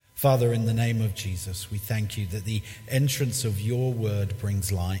Father, in the name of Jesus, we thank you that the entrance of your word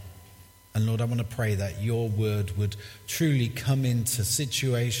brings light. And Lord, I want to pray that your word would truly come into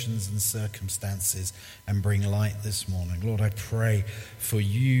situations and circumstances and bring light this morning. Lord, I pray for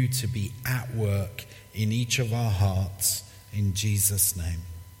you to be at work in each of our hearts. In Jesus' name,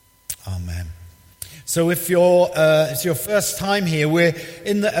 amen. So if it's your first time here,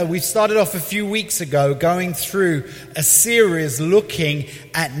 we started off a few weeks ago going through a series looking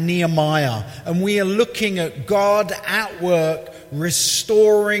at Nehemiah. And we are looking at God at work,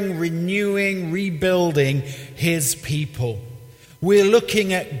 restoring, renewing, rebuilding his people. We're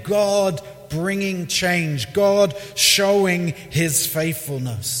looking at God bringing change, God showing his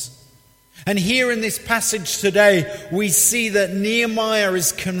faithfulness. And here in this passage today, we see that Nehemiah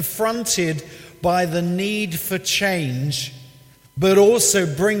is confronted by the need for change, but also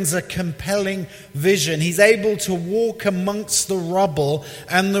brings a compelling vision. He's able to walk amongst the rubble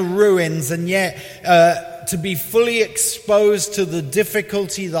and the ruins, and yet to be fully exposed to the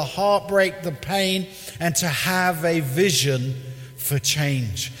difficulty, the heartbreak, the pain, and to have a vision for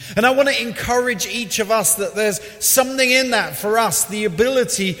change. And I want to encourage each of us that there's something in that for us, the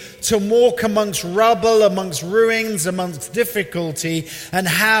ability to walk amongst rubble, amongst ruins, amongst difficulty, and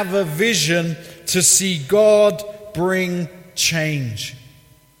have a vision to see God bring change.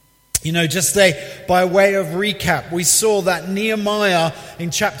 You know, just by way of recap, we saw that Nehemiah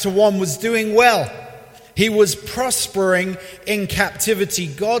in chapter 1 was doing well. He was prospering in captivity.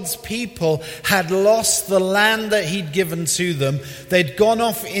 God's people had lost the land that he'd given to them. They'd gone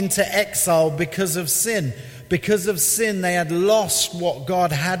off into exile because of sin. Because of sin, they had lost what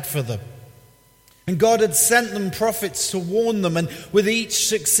God had for them. And God had sent them prophets to warn them. And with each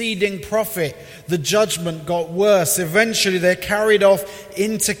succeeding prophet, the judgment got worse. Eventually, they're carried off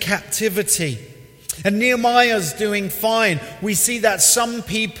into captivity. And Nehemiah's doing fine. We see that some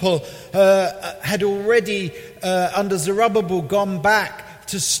people had already, under Zerubbabel, gone back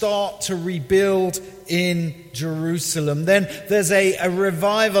to start to rebuild in Jerusalem. Then there's a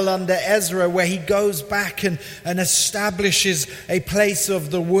revival under Ezra where he goes back and establishes a place of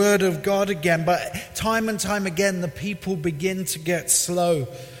the Word of God again. But time and time again, the people begin to get slow.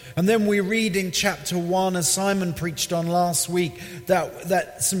 And then we read in chapter 1, as Simon preached on last week,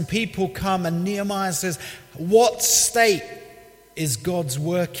 that some people come and Nehemiah says, what state is God's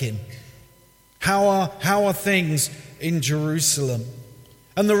work in? How are things in Jerusalem?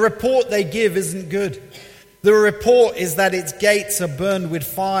 And the report they give isn't good. The report is that its gates are burned with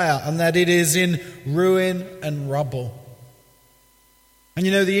fire and that it is in ruin and rubble. And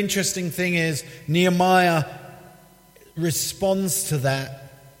you know, the interesting thing is Nehemiah responds to that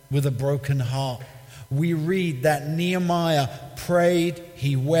with a broken heart. We read that Nehemiah prayed,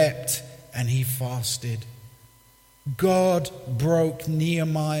 he wept, and he fasted. God broke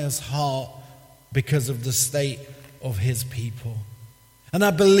Nehemiah's heart because of the state of his people. And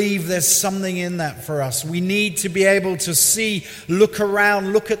I believe there's something in that for us. We need to be able to see, look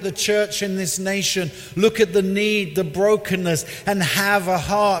around, look at the church in this nation, look at the need, the brokenness, and have a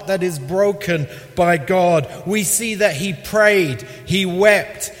heart that is broken by God. We see that he prayed, he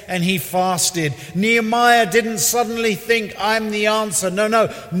wept, and he fasted. Nehemiah didn't suddenly think, I'm the answer. No.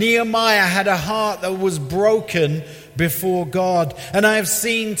 Nehemiah had a heart that was broken before God. And I have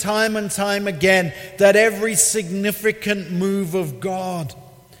seen time and time again that every significant move of God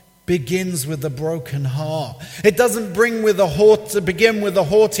begins with a broken heart. It doesn't begin with a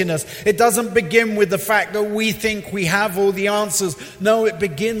haughtiness. It doesn't begin with the fact that we think we have all the answers. No, it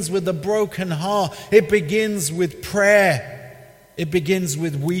begins with a broken heart. It begins with prayer. It begins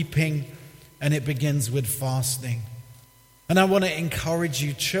with weeping, and it begins with fasting. And I want to encourage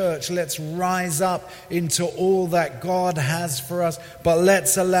you, church, let's rise up into all that God has for us, but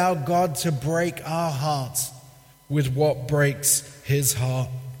let's allow God to break our hearts with what breaks his heart.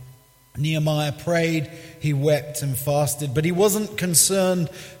 Nehemiah prayed, he wept and fasted, but he wasn't concerned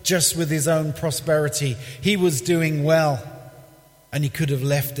just with his own prosperity. He was doing well, and he could have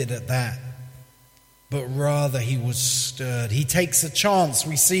left it at that. But rather he was stirred. He takes a chance.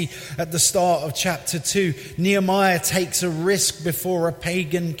 We see at the start of chapter 2, Nehemiah takes a risk before a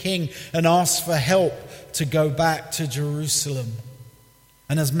pagan king and asks for help to go back to Jerusalem.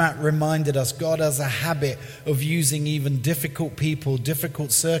 And as Matt reminded us, God has a habit of using even difficult people,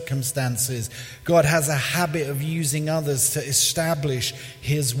 difficult circumstances. God has a habit of using others to establish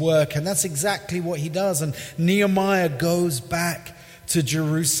his work. And that's exactly what he does. And Nehemiah goes back to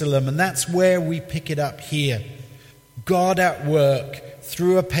Jerusalem, and that's where we pick it up here. God at work,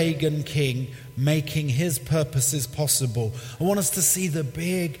 through a pagan king, making his purposes possible. I want us to see the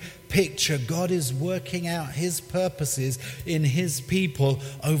big picture. God is working out his purposes in his people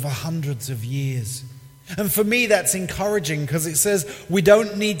over hundreds of years. And for me, that's encouraging because it says we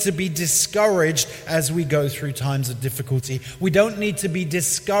don't need to be discouraged as we go through times of difficulty. We don't need to be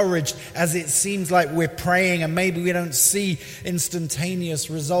discouraged as it seems like we're praying and maybe we don't see instantaneous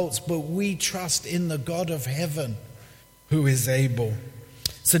results, but we trust in the God of heaven who is able.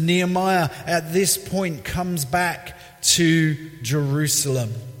 So Nehemiah at this point comes back to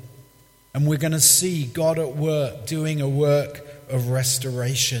Jerusalem. And we're going to see God at work, doing a work of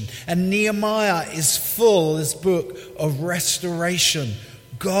restoration. And Nehemiah is full, this book, of restoration.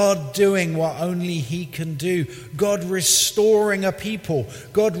 God doing what only he can do. God restoring a people.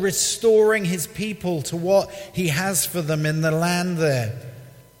 God restoring his people to what he has for them in the land there.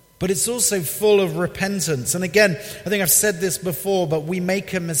 But it's also full of repentance. And again, I think I've said this before, but we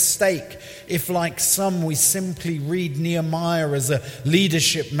make a mistake if, like some, we simply read Nehemiah as a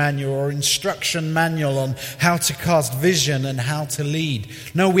leadership manual or instruction manual on how to cast vision and how to lead.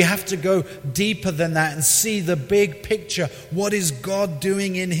 No, we have to go deeper than that and see the big picture. What is God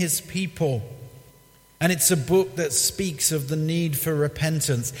doing in his people? And it's a book that speaks of the need for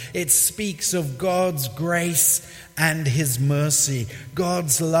repentance. It speaks of God's grace and his mercy,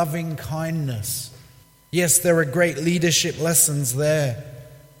 God's loving kindness. Yes, there are great leadership lessons there,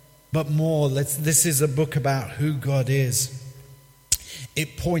 but more, this is a book about who God is.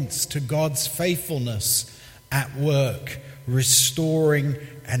 It points to God's faithfulness at work, restoring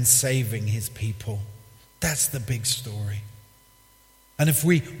and saving his people. That's the big story. And if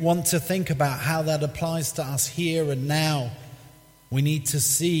we want to think about how that applies to us here and now, we need to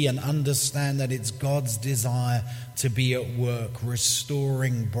see and understand that it's God's desire to be at work,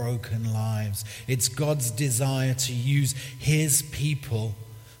 restoring broken lives. It's God's desire to use his people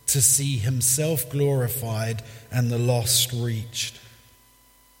to see himself glorified and the lost reached.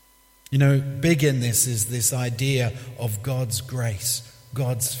 You know, big in this is this idea of God's grace,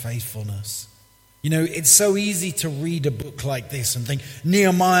 God's faithfulness. You know, it's so easy to read a book like this and think,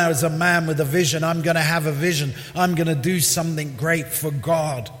 Nehemiah is a man with a vision. I'm going to have a vision. I'm going to do something great for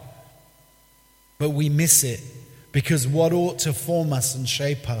God. But we miss it because what ought to form us and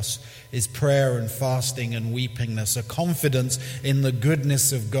shape us is prayer and fasting and weepingness, a confidence in the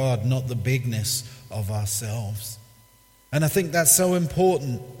goodness of God, not the bigness of ourselves. And I think that's so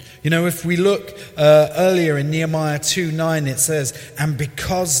important. You know, if we look earlier in Nehemiah 2:9, it says, "And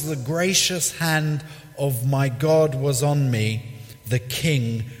because the gracious hand of my God was on me, the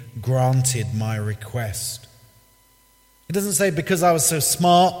king granted my request." It doesn't say because I was so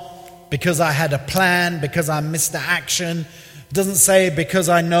smart, because I had a plan, because I'm Mr. Action. It doesn't say because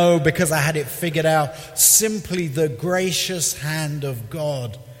I know, because I had it figured out. Simply the gracious hand of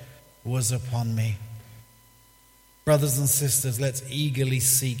God was upon me. Brothers and sisters, let's eagerly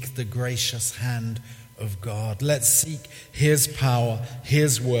seek the gracious hand of God. Let's seek his power,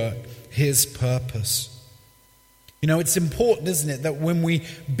 his work, his purpose. You know, it's important, isn't it, that when we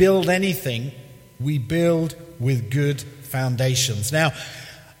build anything, we build with good foundations. Now,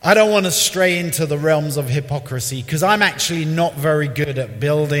 I don't want to stray into the realms of hypocrisy because I'm actually not very good at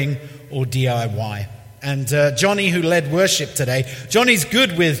building or DIY. And Johnny, who led worship today, Johnny's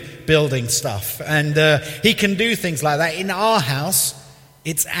good with building stuff. And he can do things like that. In our house,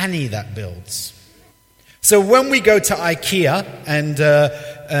 it's Annie that builds. So when we go to IKEA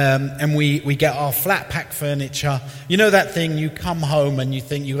and we get our flat pack furniture, you know that thing, you come home and you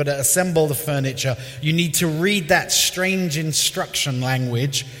think you've got to assemble the furniture. You need to read that strange instruction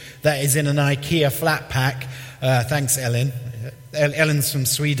language that is in an IKEA flat pack. Thanks, Ellen. Ellen's from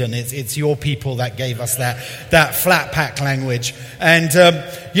Sweden. It's your people that gave us that flat pack language. And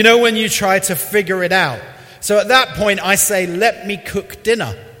you know when you try to figure it out. So at that point I say, let me cook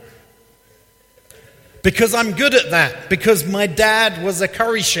dinner. Because I'm good at that. Because my dad was a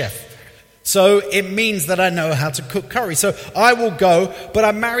curry chef. So it means that I know how to cook curry. So I will go, but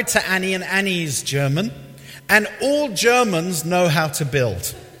I'm married to Annie and Annie is German. And all Germans know how to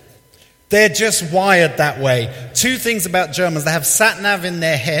build. They're just wired that way. Two things about Germans. They have sat-nav in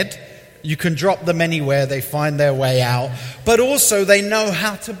their head. You can drop them anywhere. They find their way out. But also they know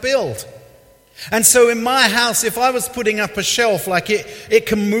how to build. And so in my house, if I was putting up a shelf, like it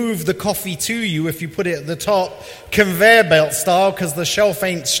can move the coffee to you if you put it at the top, conveyor belt style, because the shelf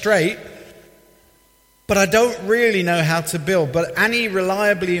ain't straight. But I don't really know how to build. But Annie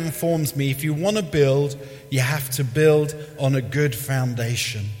reliably informs me if you want to build, you have to build on a good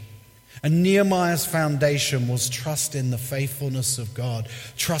foundation. And Nehemiah's foundation was trust in the faithfulness of God,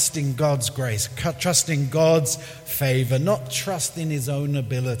 trust in God's grace, trust in God's favor, not trust in his own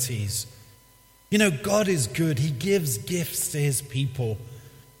abilities. You know, God is good. He gives gifts to his people.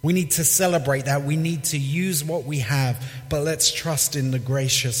 We need to celebrate that. We need to use what we have, but let's trust in the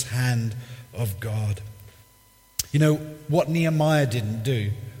gracious hand of God. You know, what Nehemiah didn't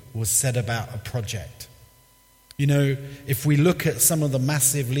do was set about a project. You know, if we look at some of the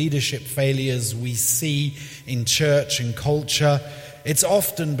massive leadership failures we see in church and culture, it's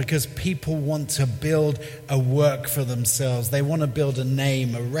often because people want to build a work for themselves. They want to build a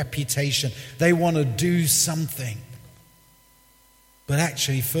name, a reputation. They want to do something. But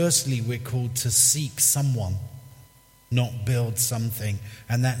actually, firstly, we're called to seek someone, not build something.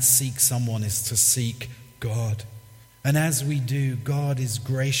 And that seek someone is to seek God. And as we do, God is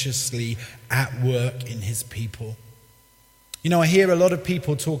graciously at work in his people. You know, I hear a lot of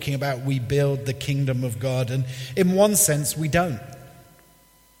people talking about we build the kingdom of God. And in one sense, we don't.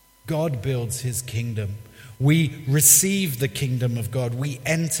 God builds his kingdom. We receive the kingdom of God. We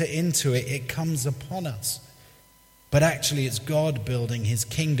enter into it. It comes upon us. But actually, it's God building his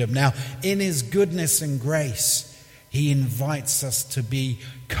kingdom. Now, in his goodness and grace, he invites us to be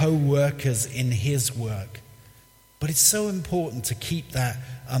co-workers in his work. But it's so important to keep that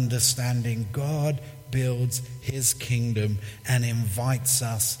understanding. God builds his kingdom and invites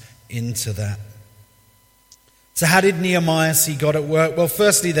us into that. So how did Nehemiah see God at work? Well,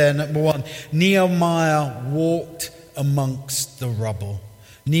 firstly there, number one, Nehemiah walked amongst the rubble.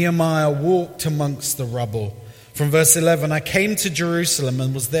 Nehemiah walked amongst the rubble. From verse 11, I came to Jerusalem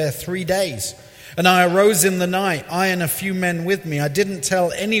and was there 3 days. And I arose in the night, I and a few men with me. I didn't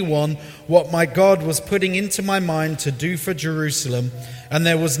tell anyone what my God was putting into my mind to do for Jerusalem. And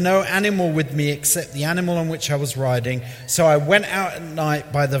there was no animal with me except the animal on which I was riding. So I went out at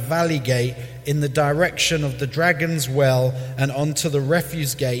night by the valley gate in the direction of the Dragon's Well and onto the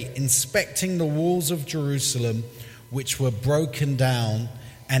refuse gate, inspecting the walls of Jerusalem, which were broken down,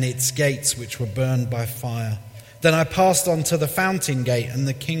 and its gates, which were burned by fire. Then I passed on to the fountain gate and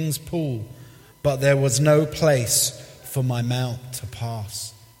the king's pool, but there was no place for my mount to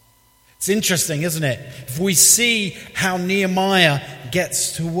pass. It's interesting, isn't it? If we see how Nehemiah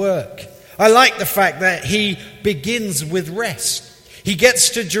gets to work. I like the fact that he begins with rest. He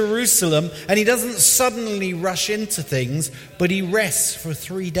gets to Jerusalem and he doesn't suddenly rush into things, but he rests for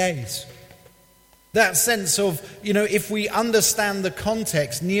 3 days. That sense of, you know, if we understand the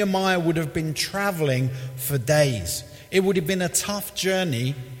context, Nehemiah would have been traveling for days. It would have been a tough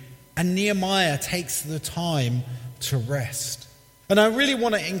journey. And Nehemiah takes the time to rest. And I really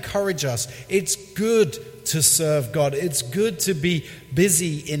want to encourage us. It's good to serve God. It's good to be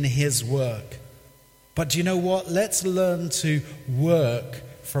busy in his work. But do you know what? Let's learn to work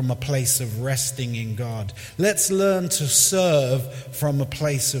from a place of resting in God. Let's learn to serve from a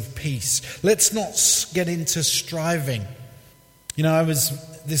place of peace. Let's not get into striving. You know, I was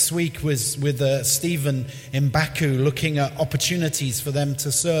this week was with Stephen in Baku looking at opportunities for them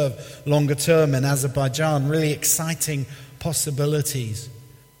to serve longer term in Azerbaijan. Really exciting possibilities.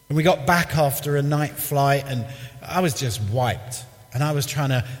 And we got back after a night flight and I was just wiped. And I was trying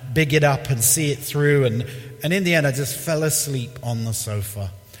to big it up and see it through. And in the end, I just fell asleep on the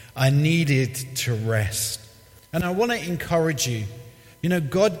sofa. I needed to rest. And I want to encourage you. You know,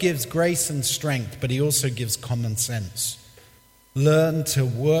 God gives grace and strength, but he also gives common sense. Learn to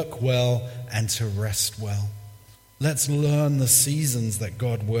work well and to rest well. Let's learn the seasons that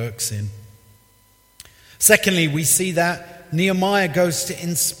God works in. Secondly, we see that Nehemiah goes to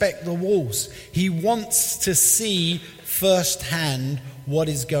inspect the walls. He wants to see firsthand what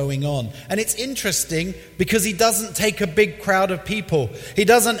is going on. And it's interesting because he doesn't take a big crowd of people. He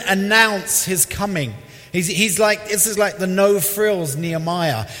doesn't announce his coming. He's like, this is like the no frills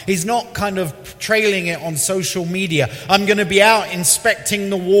Nehemiah. He's not kind of trailing it on social media. I'm going to be out inspecting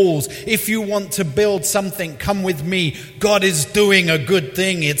the walls. If you want to build something, come with me. God is doing a good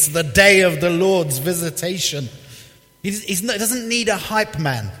thing. It's the day of the Lord's visitation. He doesn't need a hype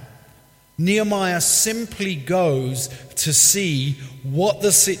man. Nehemiah simply goes to see what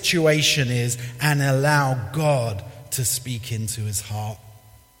the situation is and allow God to speak into his heart.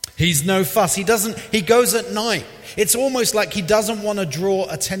 He's no fuss. He goes at night. It's almost like he doesn't want to draw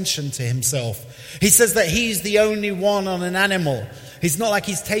attention to himself. He says that he's the only one on an animal. He's not like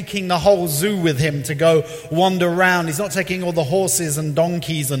he's taking the whole zoo with him to go wander around. He's not taking all the horses and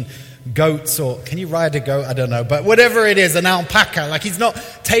donkeys and goats, or can you ride a goat? I don't know. But whatever it is, an alpaca. Like he's not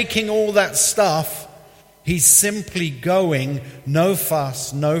taking all that stuff. He's simply going, no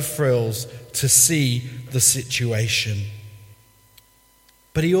fuss, no frills, to see the situation.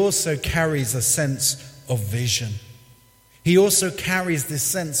 But he also carries a sense of vision. He also carries this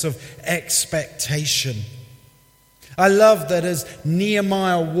sense of expectation. I love that as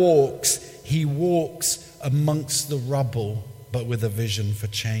Nehemiah walks, he walks amongst the rubble, but with a vision for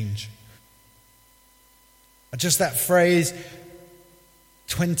change. Just that phrase,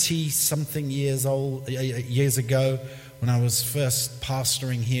 20-something years ago, when I was first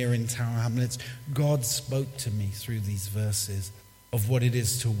pastoring here in Tower Hamlets, God spoke to me through these verses of what it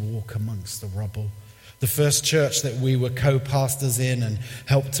is to walk amongst the rubble. The first church that we were co-pastors in and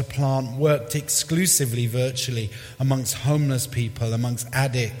helped to plant worked exclusively virtually amongst homeless people, amongst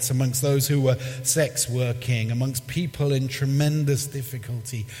addicts, amongst those who were sex working, amongst people in tremendous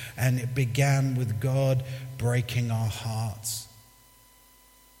difficulty. And it began with God breaking our hearts.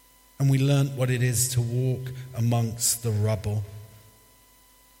 And we learnt what it is to walk amongst the rubble,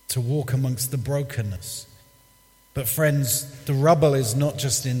 to walk amongst the brokenness. But friends, the rubble is not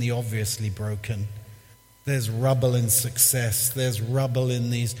just in the obviously broken. There's rubble in success. There's rubble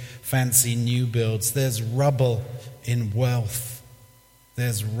in these fancy new builds. There's rubble in wealth.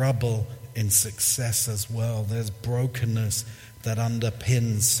 There's rubble in success as well. There's brokenness that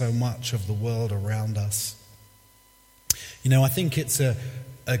underpins so much of the world around us. I think it's a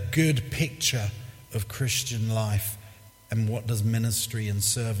good picture of Christian life and what does ministry and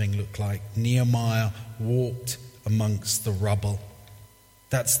serving look like. Nehemiah walked amongst the rubble.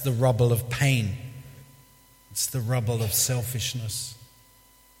 That's the rubble of pain. It's the rubble of selfishness.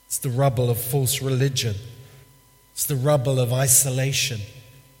 It's the rubble of false religion. It's the rubble of isolation.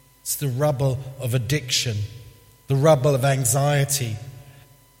 It's the rubble of addiction, the rubble of anxiety,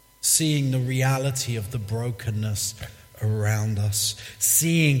 seeing the reality of the brokenness around us,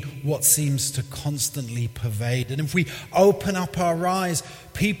 seeing what seems to constantly pervade. And if we open up our eyes,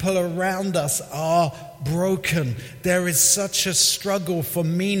 people around us are broken. There is such a struggle for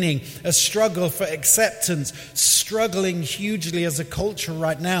meaning, a struggle for acceptance, struggling hugely as a culture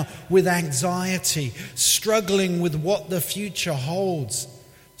right now with anxiety, struggling with what the future holds,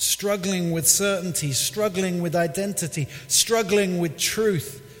 struggling with certainty, struggling with identity, struggling with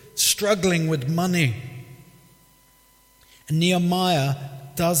truth, struggling with money. And Nehemiah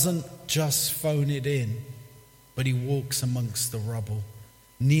doesn't just phone it in, but he walks amongst the rubble.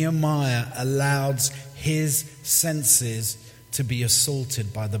 Nehemiah allows his senses to be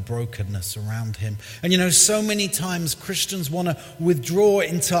assaulted by the brokenness around him. And so many times Christians want to withdraw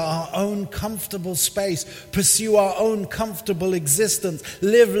into our own comfortable space, pursue our own comfortable existence,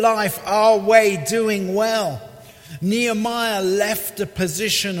 live life our way, doing well. Nehemiah left a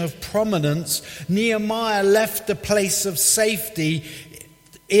position of prominence. Nehemiah left a place of safety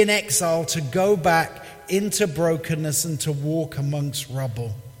in exile to go back into brokenness and to walk amongst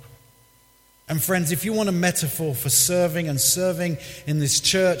rubble. And friends, if you want a metaphor for serving and serving in this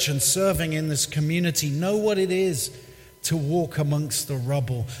church and serving in this community, know what it is to walk amongst the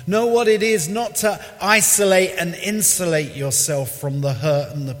rubble. Know what it is not to isolate and insulate yourself from the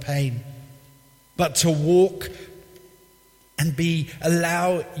hurt and the pain, but to walk and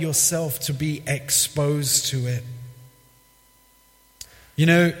allow yourself to be exposed to it.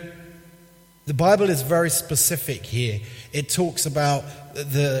 The Bible is very specific here. It talks about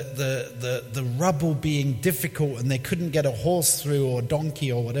the rubble being difficult and they couldn't get a horse through or a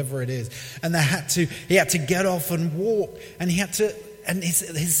donkey or whatever it is. And he had to get off and walk, and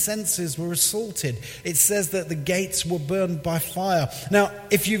his senses were assaulted. It says that the gates were burned by fire. Now,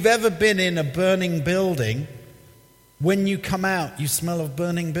 if you've ever been in a burning building, when you come out, you smell of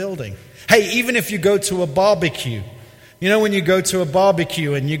burning building. Hey, even if you go to a barbecue, when you go to a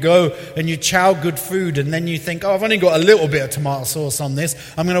barbecue and you go and you chow good food and then you think, I've only got a little bit of tomato sauce on this,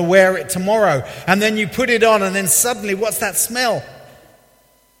 I'm going to wear it tomorrow. And then you put it on and then suddenly, what's that smell?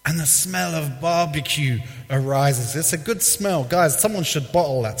 And the smell of barbecue arises. It's a good smell. Guys, someone should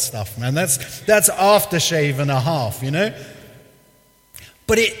bottle that stuff, man. That's aftershave and a half,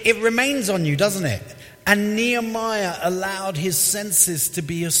 But it remains on you, doesn't it? And Nehemiah allowed his senses to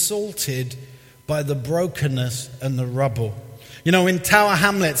be assaulted by the brokenness and the rubble. In Tower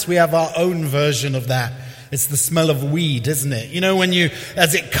Hamlets, we have our own version of that. It's the smell of weed, isn't it?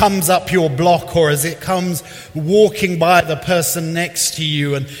 As it comes up your block or as it comes walking by the person next to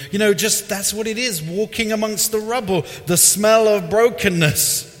you. And, just that's what it is, walking amongst the rubble, the smell of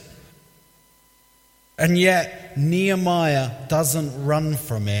brokenness. And yet, Nehemiah doesn't run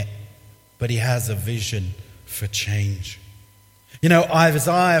from it, but he has a vision for change.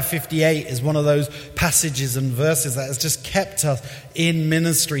 Isaiah 58 is one of those passages and verses that has just kept us in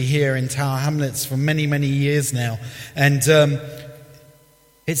ministry here in Tower Hamlets for many, many years now. And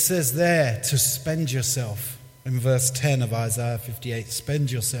it says there to spend yourself In verse 10 of Isaiah 58,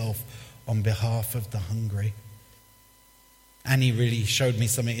 spend yourself on behalf of the hungry. Annie really showed me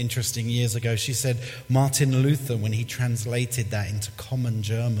something interesting years ago. She said Martin Luther, when he translated that into common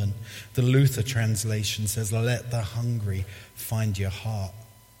German, the Luther translation says, let the hungry find your heart.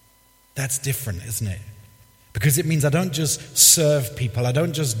 That's different, isn't it? Because it means I don't just serve people. I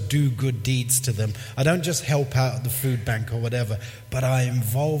don't just do good deeds to them. I don't just help out at the food bank or whatever. But I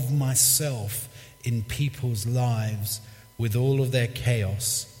involve myself in people's lives with all of their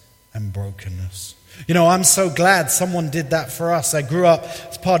chaos and brokenness. You know, I'm so glad someone did that for us. I grew up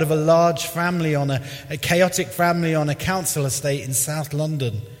as part of a large family a chaotic family on a council estate in South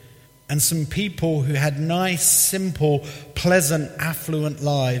London. And some people who had nice, simple, pleasant, affluent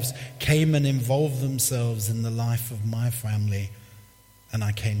lives came and involved themselves in the life of my family. And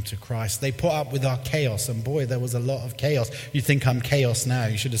I came to Christ. They put up with our chaos. And boy, there was a lot of chaos. You think I'm chaos now.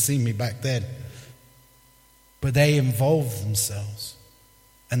 You should have seen me back then. But they involved themselves.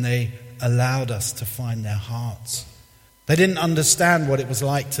 And they allowed us to find their hearts. They didn't understand what it was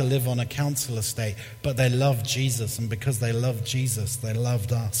like to live on a council estate, but they loved Jesus, and because they loved Jesus, they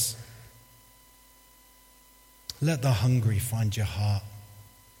loved us. Let the hungry find your heart.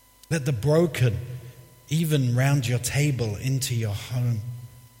 Let the broken, even round your table, into your home.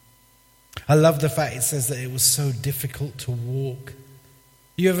 I love the fact it says that it was so difficult to walk.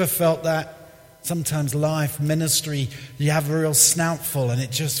 You ever felt that? Sometimes life, ministry, you have a real snoutful and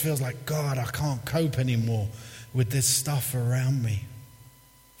it just feels like, God, I can't cope anymore with this stuff around me.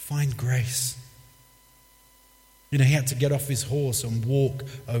 Find grace. You know, he had to get off his horse and walk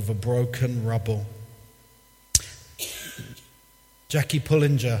over broken rubble. Jackie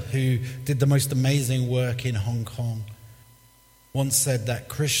Pullinger, who did the most amazing work in Hong Kong, once said that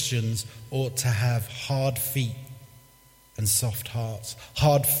Christians ought to have hard feet and soft hearts.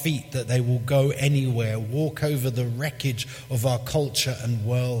 Hard feet that they will go anywhere, walk over the wreckage of our culture and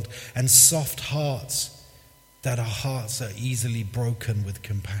world, and soft hearts that our hearts are easily broken with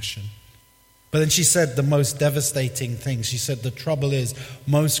compassion. But then she said the most devastating thing. She said the trouble is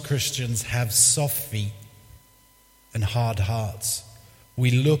most Christians have soft feet and hard hearts.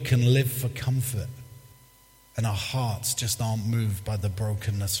 We look and live for comfort, and our hearts just aren't moved by the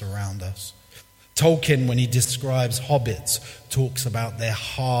brokenness around us. Tolkien, when he describes hobbits, talks about their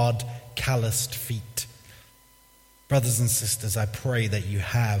hard, calloused feet. Brothers and sisters, I pray that you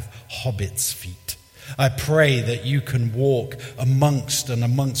have hobbits' feet. I pray that you can walk amongst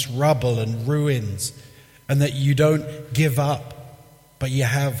rubble and ruins, and that you don't give up, but you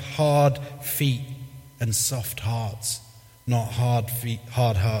have hard feet and soft hearts, not hard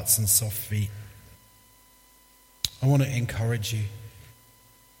hearts and soft feet. I want to encourage you.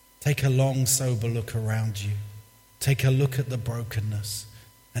 Take a long, sober look around you. Take a look at the brokenness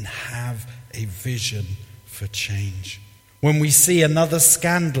and have a vision for change. When we see another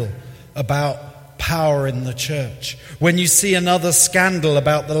scandal about power in the church, when you see another scandal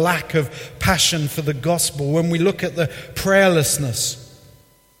about the lack of passion for the gospel, when we look at the prayerlessness,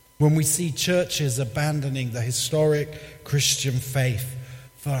 when we see churches abandoning the historic Christian faith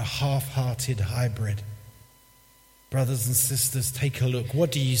for a half-hearted hybrid, brothers and sisters, take a look.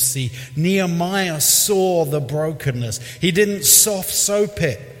 What do you see? Nehemiah saw the brokenness. He didn't soft soap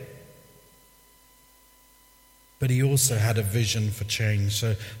it. But he also had a vision for change.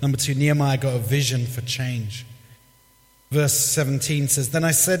 So, number 2, Nehemiah got a vision for change. Verse 17 says, Then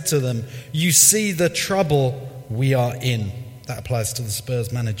I said to them, you see the trouble we are in. That applies to the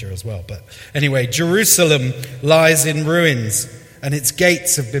Spurs manager as well. But anyway, Jerusalem lies in ruins, and its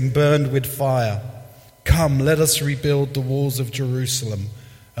gates have been burned with fire. Come, let us rebuild the walls of Jerusalem,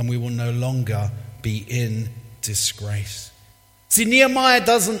 and we will no longer be in disgrace. See, Nehemiah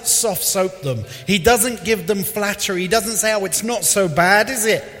doesn't soft soap them. He doesn't give them flattery. He doesn't say, oh, it's not so bad, is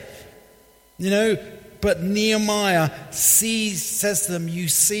it? You know, but Nehemiah says to them, you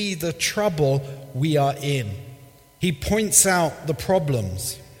see the trouble we are in. He points out the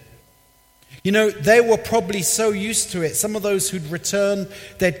problems. You know, they were probably so used to it. Some of those who'd returned,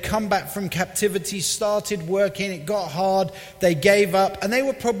 they'd come back from captivity, started working, it got hard, they gave up, and they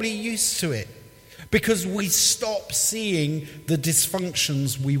were probably used to it. Because we stop seeing the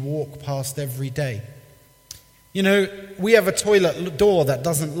dysfunctions we walk past every day. You know, we have a toilet door that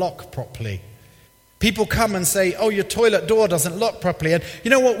doesn't lock properly. People come and say, oh, your toilet door doesn't lock properly. And you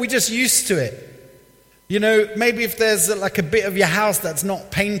know what? We're just used to it. You know, maybe if there's like a bit of your house that's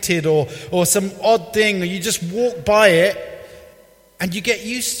not painted or some odd thing, or you just walk by it and you get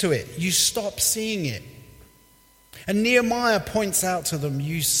used to it. You stop seeing it. And Nehemiah points out to them,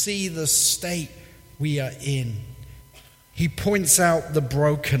 you see the state we are in. He points out the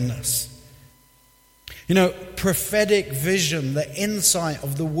brokenness. Prophetic vision, the insight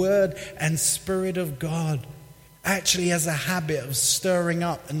of the Word and Spirit of God actually has a habit of stirring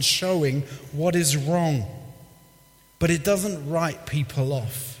up and showing what is wrong. But it doesn't write people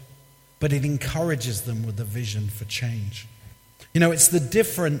off, but it encourages them with a vision for change. It's the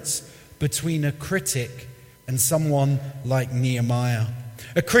difference between a critic and someone like Nehemiah.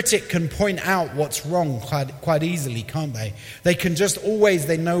 A critic can point out what's wrong quite easily, can't they? They can just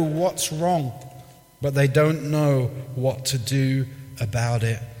they know what's wrong, but they don't know what to do about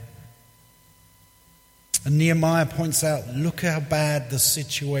it. And Nehemiah points out, look how bad the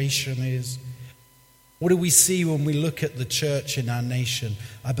situation is. What do we see when we look at the church in our nation?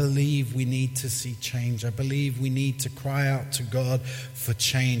 I believe we need to see change. I believe we need to cry out to God for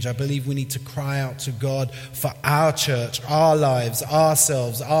change. I believe we need to cry out to God for our church, our lives,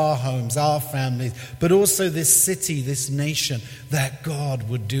 ourselves, our homes, our families, but also this city, this nation, that God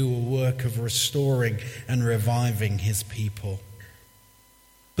would do a work of restoring and reviving his people.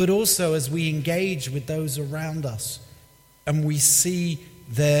 But also as we engage with those around us and we see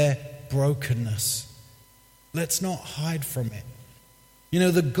their brokenness, let's not hide from it.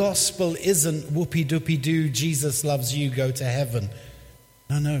 The gospel isn't whoopee-doopie-doo, Jesus loves you, go to heaven.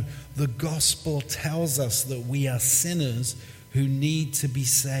 No. The gospel tells us that we are sinners who need to be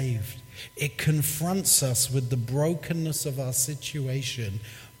saved. It confronts us with the brokenness of our situation,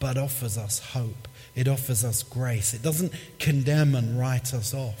 but offers us hope. It offers us grace. It doesn't condemn and write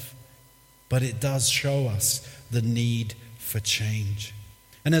us off, but it does show us the need for change.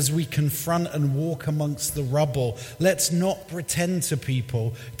 And as we confront and walk amongst the rubble, let's not pretend to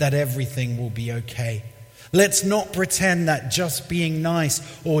people that everything will be okay. Let's not pretend that just being nice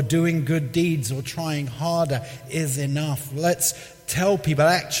or doing good deeds or trying harder is enough. Let's tell people,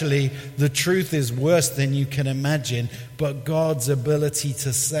 actually, the truth is worse than you can imagine, but God's ability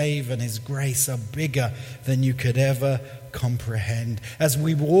to save and his grace are bigger than you could ever comprehend. As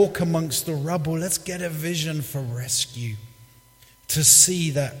we walk amongst the rubble, let's get a vision for rescue, to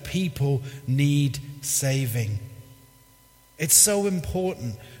see that people need saving. It's so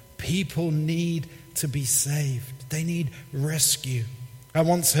important. People need to be saved. They need rescue. I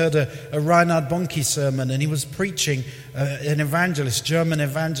once heard a Reinhard Bonnke sermon, and he was preaching, an evangelist, German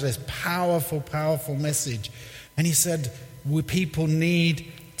evangelist, powerful message. And he said, people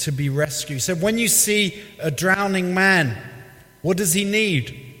need to be rescued. He said, when you see a drowning man, what does he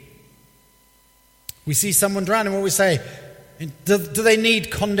need? We see someone drowning, what do we say? Do they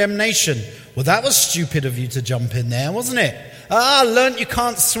need condemnation? Well, that was stupid of you to jump in there, wasn't it? Learned you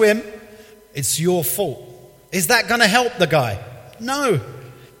can't swim. It's your fault. Is that going to help the guy? No.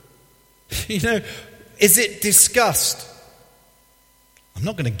 Is it disgust? I'm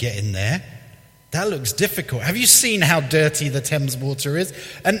not going to get in there. That looks difficult. Have you seen how dirty the Thames water is?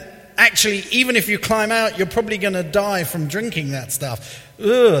 And actually, even if you climb out, you're probably going to die from drinking that stuff.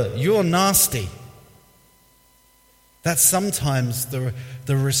 Ugh, you're nasty. That's sometimes the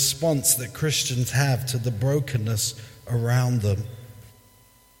response that Christians have to the brokenness around them.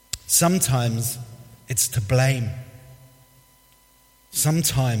 Sometimes it's to blame.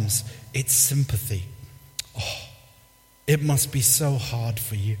 Sometimes it's sympathy. Oh, it must be so hard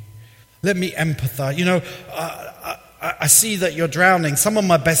for you. Let me empathize. I see that you're drowning. Some of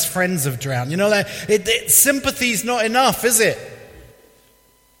my best friends have drowned. Sympathy's not enough, is it?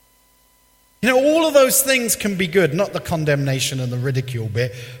 All of those things can be good, not the condemnation and the ridicule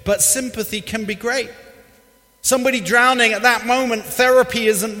bit, but sympathy can be great. Somebody drowning at that moment, therapy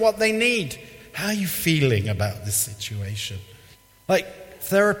isn't what they need. How are you feeling about this situation?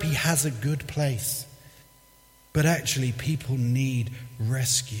 Therapy has a good place, but actually people need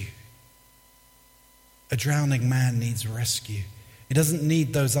rescue. A drowning man needs rescue. He doesn't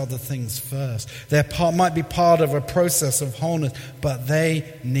need those other things first. They might be part of a process of wholeness, but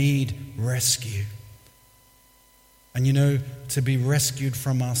they need rescue. And to be rescued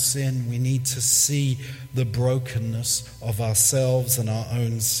from our sin, we need to see the brokenness of ourselves and our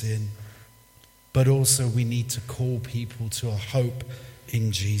own sin. But also we need to call people to a hope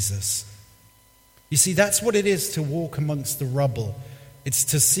in Jesus. You see, that's what it is to walk amongst the rubble. It's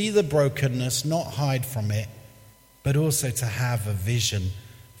to see the brokenness, not hide from it, but also to have a vision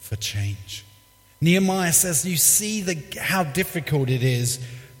for change. Nehemiah says, you see how difficult it is.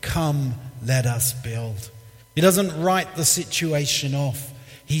 Come, let us build. He doesn't write the situation off.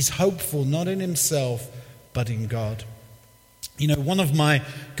 He's hopeful, not in himself, but in God. One of my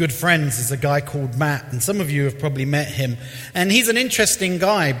good friends is a guy called Matt, and some of you have probably met him. And he's an interesting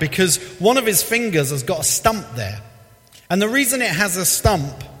guy because one of his fingers has got a stump there. And the reason it has a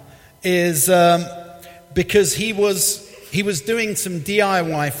stump is because he was he was doing some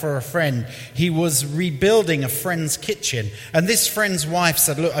DIY for a friend. He was rebuilding a friend's kitchen. And this friend's wife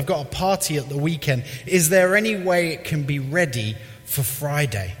said, look, I've got a party at the weekend. Is there any way it can be ready for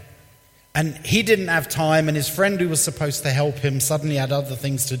Friday? And he didn't have time, and his friend who was supposed to help him suddenly had other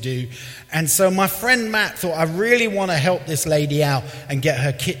things to do. And so my friend Matt thought, I really want to help this lady out and get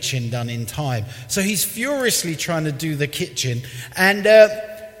her kitchen done in time. So he's furiously trying to do the kitchen. And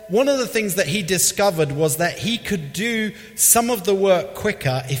one of the things that he discovered was that he could do some of the work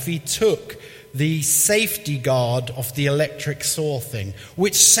quicker if he took the safety guard off the electric saw thing,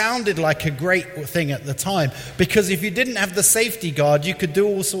 which sounded like a great thing at the time, because if you didn't have the safety guard, you could do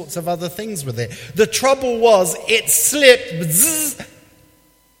all sorts of other things with it. The trouble was, it slipped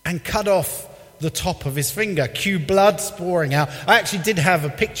and cut off the top of his finger. Cue blood pouring out. I actually did have a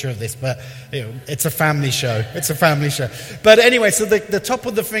picture of this, but it's a family show. But anyway, so the top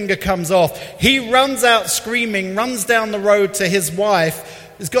of the finger comes off. He runs out screaming, runs down the road to his wife.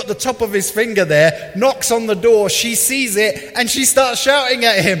 He's got the top of his finger there, knocks on the door, she sees it, and she starts shouting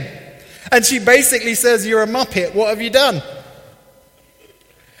at him. And she basically says, you're a muppet, what have you done?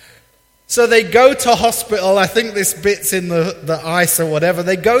 So they go to hospital. I think this bit's in the ice or whatever.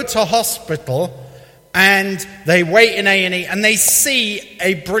 They go to hospital, and they wait in A&E, and they see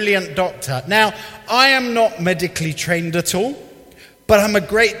a brilliant doctor. Now, I am not medically trained at all, but I'm a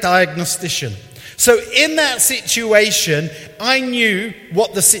great diagnostician. So in that situation, I knew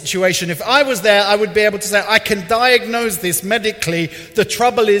what the situation, if I was there, I would be able to say, I can diagnose this medically. The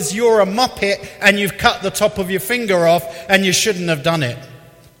trouble is you're a muppet and you've cut the top of your finger off and you shouldn't have done it.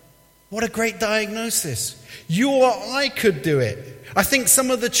 What a great diagnosis. You or I could do it. I think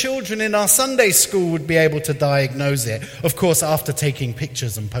some of the children in our Sunday school would be able to diagnose it. Of course, after taking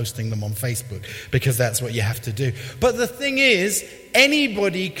pictures and posting them on Facebook, because that's what you have to do. But the thing is,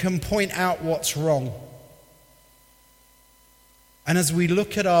 anybody can point out what's wrong. And as we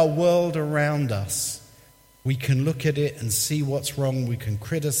look at our world around us, we can look at it and see what's wrong. We can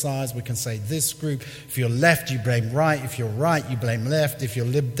criticize. We can say this group, if you're left, you blame right. If you're right, you blame left. If you're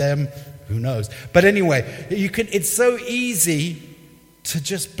Lib Dem, who knows? But anyway, it's so easy to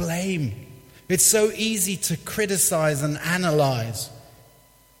just blame. It's so easy to criticize and analyze.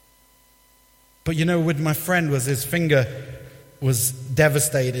 But with my friend, was his finger was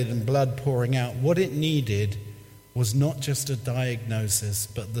devastated and blood pouring out. What it needed was not just a diagnosis,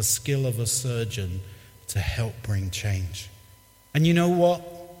 but the skill of a surgeon to help bring change. And you know what?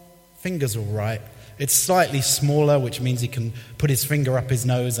 Finger's all right. It's slightly smaller, which means he can put his finger up his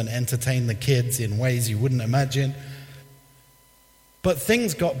nose and entertain the kids in ways you wouldn't imagine. But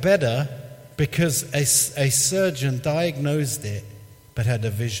things got better because a surgeon diagnosed it, but had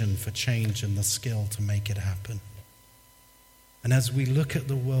a vision for change and the skill to make it happen. And as we look at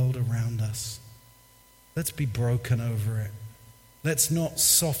the world around us, let's be broken over it. Let's not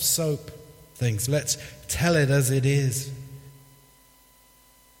soft soap things. Let's tell it as it is.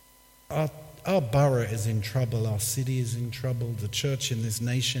 Our borough is in trouble. Our city is in trouble. The church in this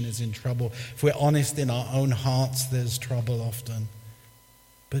nation is in trouble. If we're honest in our own hearts, there's trouble often.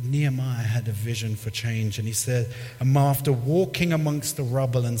 But Nehemiah had a vision for change. And he said, and after walking amongst the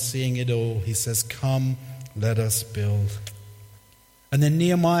rubble and seeing it all, he says, come, let us build. And then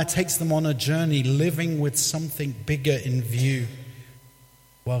Nehemiah takes them on a journey, living with something bigger in view,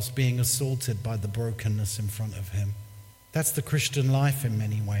 whilst being assaulted by the brokenness in front of him. That's the Christian life in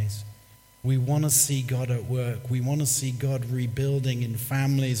many ways. We want to see God at work. We want to see God rebuilding in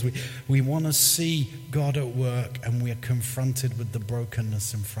families. We want to see God at work, and we are confronted with the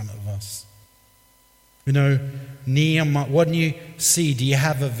brokenness in front of us. Nehemiah, what do you see? Do you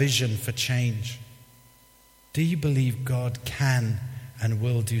have a vision for change? Do you believe God can and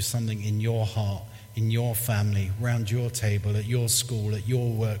will do something in your heart, in your family, around your table, at your school, at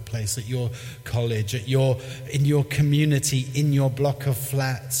your workplace, at your college, in your community, in your block of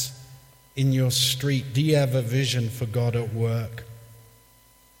flats, in your street? Do you have a vision for God at work?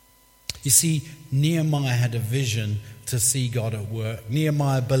 You see, Nehemiah had a vision to see God at work.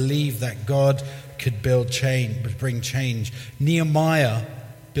 Nehemiah believed that God could bring change. Nehemiah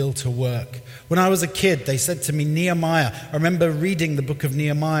built a work. When I was a kid, they said to me, Nehemiah. I remember reading the book of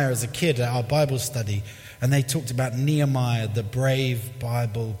Nehemiah as a kid at our Bible study, and they talked about Nehemiah, the brave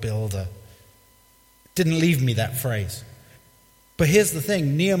Bible builder. Didn't leave me that phrase. But here's the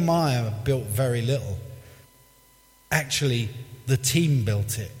thing, Nehemiah built very little. Actually, the team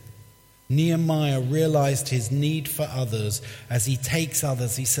built it. Nehemiah realized his need for others. As he takes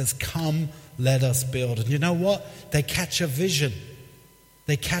others, he says, come, let us build. And you know what? They catch a vision.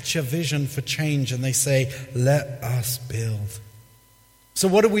 They catch a vision for change, and they say, let us build. So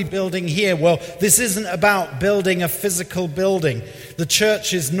what are we building here? Well, this isn't about building a physical building. The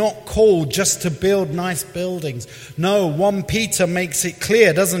church is not called just to build nice buildings. No, 1 Peter makes it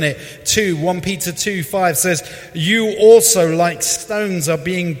clear, doesn't it? 1 Peter 2:5 says, you also, like stones, are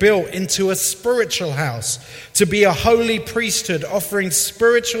being built into a spiritual house, to be a holy priesthood, offering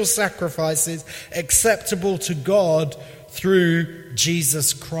spiritual sacrifices acceptable to God through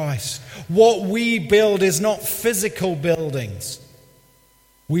Jesus Christ. What we build is not physical buildings.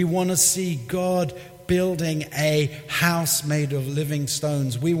 We want to see God building a house made of living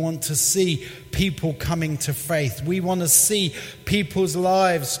stones. We want to see people coming to faith. We want to see people's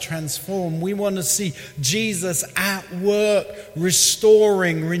lives transformed. We want to see Jesus at work,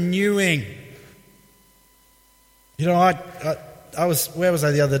 restoring, renewing. You know, I was, where was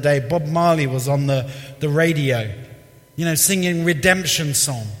I the other day? Bob Marley was on the radio, you know, singing redemption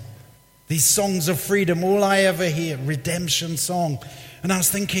song. These songs of freedom, all I ever hear, redemption song. And I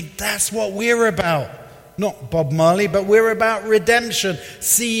was thinking, that's what we're about. Not Bob Marley, but we're about redemption.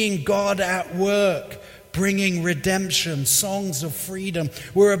 Seeing God at work, bringing redemption, songs of freedom.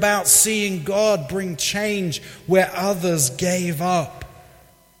 We're about seeing God bring change where others gave up.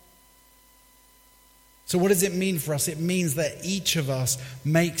 So what does it mean for us? It means that each of us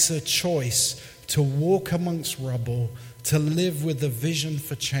makes a choice to walk amongst rubble, to live with a vision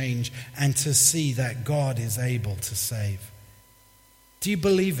for change, and to see that God is able to save. Do you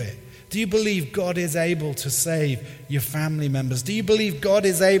believe it? Do you believe God is able to save your family members? Do you believe God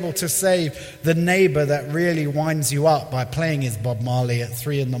is able to save the neighbor that really winds you up by playing his Bob Marley at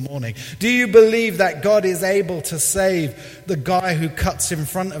 3 a.m? Do you believe that God is able to save the guy who cuts in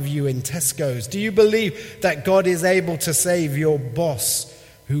front of you in Tesco's? Do you believe that God is able to save your boss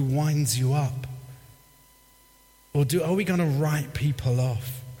who winds you up? Or are we going to write people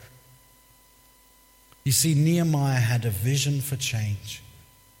off? You see, Nehemiah had a vision for change.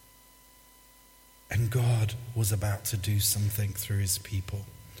 And God was about to do something through his people.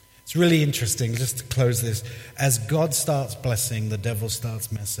 It's really interesting, just to close this. As God starts blessing, the devil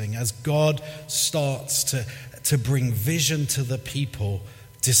starts messing. As God starts to bring vision to the people,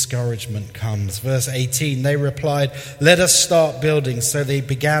 discouragement comes. Verse 18, they replied, let us start building. So they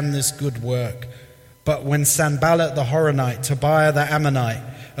began this good work. But when Sanballat the Horonite, Tobiah the Ammonite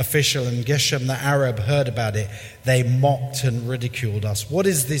official, and Geshem the Arab heard about it, they mocked and ridiculed us. What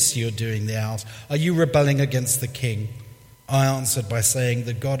is this you're doing, they asked? Are you rebelling against the king? I answered by saying,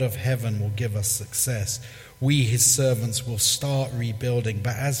 the God of heaven will give us success. We, his servants, will start rebuilding.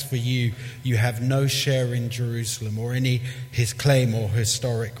 But as for you, you have no share in Jerusalem or any his claim or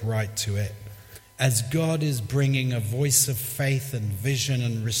historic right to it. As God is bringing a voice of faith and vision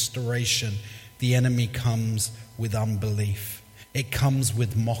and restoration, the enemy comes with unbelief. It comes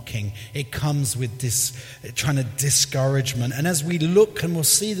with mocking. It comes with trying to discouragement. And as we look, and we'll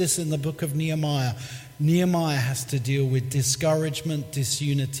see this in the book of Nehemiah, Nehemiah has to deal with discouragement,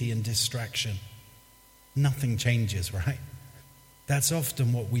 disunity, and distraction. Nothing changes, right? That's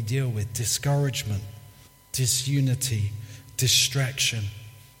often what we deal with: discouragement, disunity, distraction.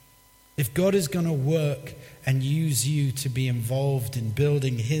 If God is going to work and use you to be involved in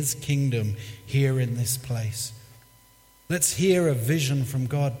building his kingdom here in this place, let's hear a vision from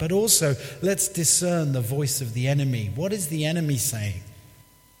God, but also let's discern the voice of the enemy. What is the enemy saying?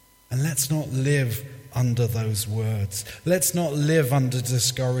 And let's not live under those words. Let's not live under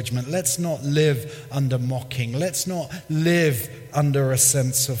discouragement. Let's not live under mocking. Let's not live under a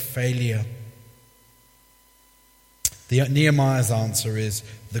sense of failure. Nehemiah's answer is,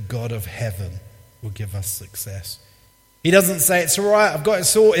 the God of heaven will give us success. He doesn't say, it's all right, I've got it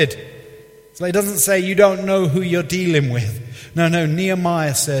sorted. So he doesn't say, you don't know who you're dealing with. No,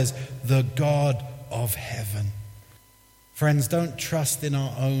 Nehemiah says, the God of heaven. Friends, don't trust in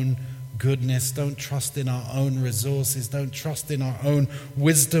our own goodness. Don't trust in our own resources. Don't trust in our own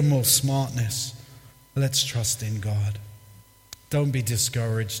wisdom or smartness. Let's trust in God. Don't be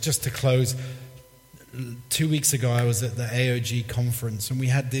discouraged. Just to close, 2 weeks ago I was at the AOG conference, and we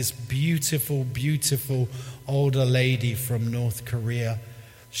had this beautiful, beautiful older lady from North Korea.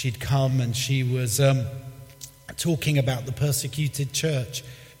 She'd come and she was talking about the persecuted church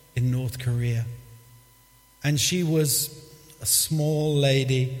in North Korea. And she was a small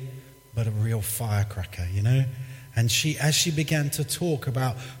lady, but a real firecracker, you know. And as she began to talk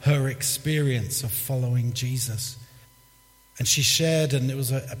about her experience of following Jesus, and she shared, and it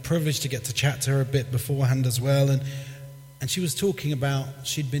was a privilege to get to chat to her a bit beforehand as well. And she was talking about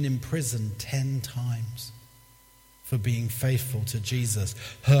she'd been imprisoned 10 times for being faithful to Jesus.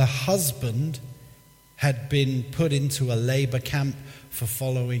 Her husband had been put into a labor camp for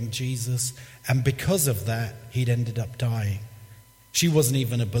following Jesus, and because of that, he'd ended up dying She wasn't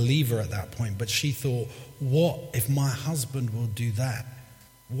even a believer at that point, but she thought, what if my husband will do that?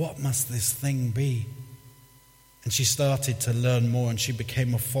 What must this thing be? And she started to learn more, and she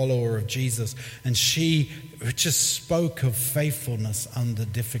became a follower of Jesus. And she just spoke of faithfulness under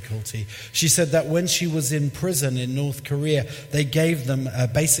difficulty. She said that when she was in prison in North Korea, they gave them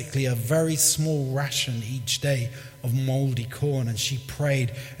basically a very small ration each day of moldy corn. And she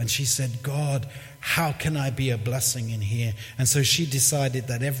prayed and she said, God, how can I be a blessing in here? And so she decided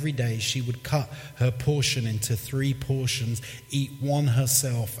that every day she would cut her portion into 3 portions, eat 1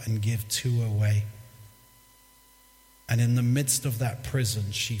 herself and give 2 away. And in the midst of that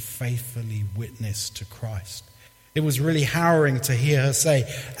prison, she faithfully witnessed to Christ. It was really harrowing to hear her say,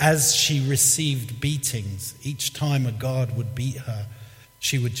 as she received beatings, each time a guard would beat her,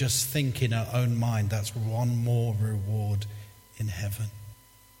 she would just think in her own mind, that's 1 more reward in heaven.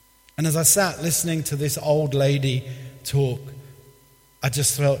 And as I sat listening to this old lady talk, I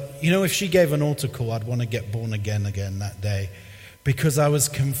just felt, if she gave an altar call, I'd want to get born again that day. Because I was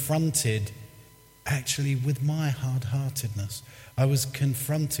confronted actually with my hard-heartedness. I was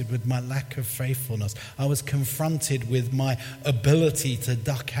confronted with my lack of faithfulness. I was confronted with my ability to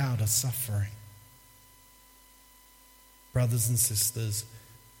duck out of suffering. Brothers and sisters,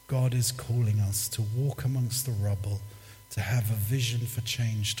 God is calling us to walk amongst the rubble, to have a vision for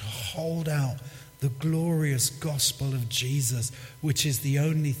change, to hold out the glorious gospel of Jesus, which is the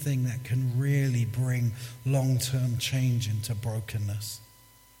only thing that can really bring long-term change into brokenness.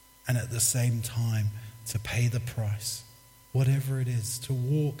 And at the same time, to pay the price, whatever it is, to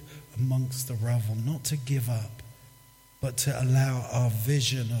walk amongst the rubble, not to give up, but to allow our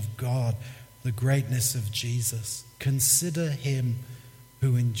vision of God, the greatness of Jesus. Consider him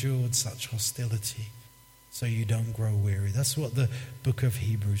who endured such hostility so you don't grow weary. That's what the book of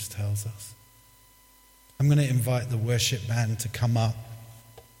Hebrews tells us. I'm going to invite the worship band to come up.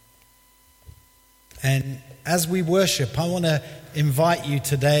 And as we worship, I want to invite you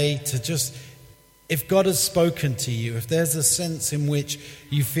today to just, if God has spoken to you, if there's a sense in which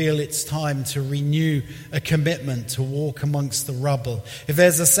you feel it's time to renew a commitment to walk amongst the rubble, if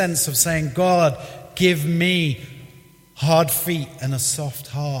there's a sense of saying, God, give me hard feet and a soft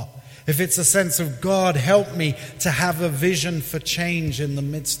heart, if it's a sense of God, help me to have a vision for change in the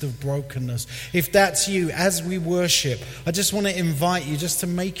midst of brokenness. If that's you, as we worship, I just want to invite you just to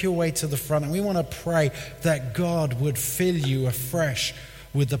make your way to the front. And we want to pray that God would fill you afresh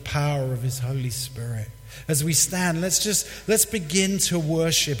with the power of his Holy Spirit. As we stand, let's begin to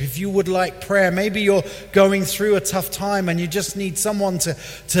worship. If you would like prayer, maybe you're going through a tough time and you just need someone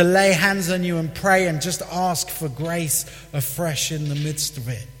to lay hands on you and pray and just ask for grace afresh in the midst of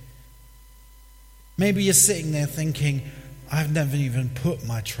it. Maybe you're sitting there thinking, I've never even put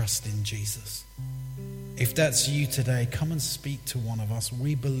my trust in Jesus. If that's you today, come and speak to one of us.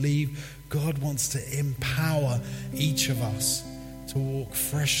 We believe God wants to empower each of us to walk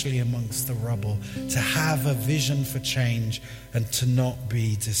freshly amongst the rubble, to have a vision for change and to not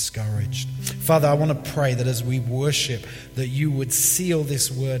be discouraged. Father, I want to pray that as we worship, that you would seal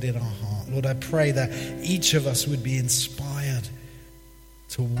this word in our heart. Lord, I pray that each of us would be inspired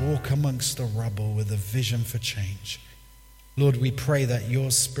to walk amongst the rubble with a vision for change. Lord, we pray that your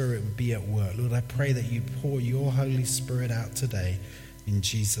Spirit would be at work. Lord, I pray that you pour your Holy Spirit out today in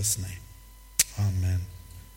Jesus' name.